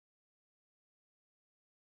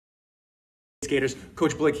skaters,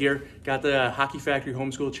 Coach Blake here. Got the Hockey Factory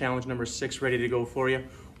Homeschool Challenge number 6 ready to go for you.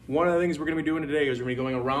 One of the things we're gonna be doing today is we're gonna be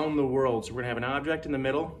going around the world. So we're gonna have an object in the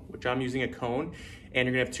middle, which I'm using a cone, and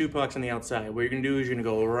you're gonna have 2 pucks on the outside. What you're gonna do is you're gonna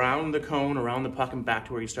go around the cone, around the puck, and back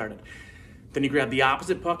to where you started. Then you grab the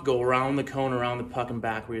opposite puck, go around the cone, around the puck, and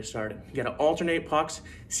back where you started. You gotta alternate pucks,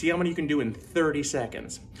 see how many you can do in 30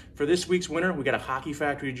 seconds. For this week's winner, we got a Hockey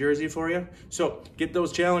Factory jersey for you. So get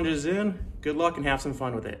those challenges in, good luck, and have some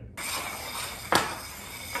fun with it.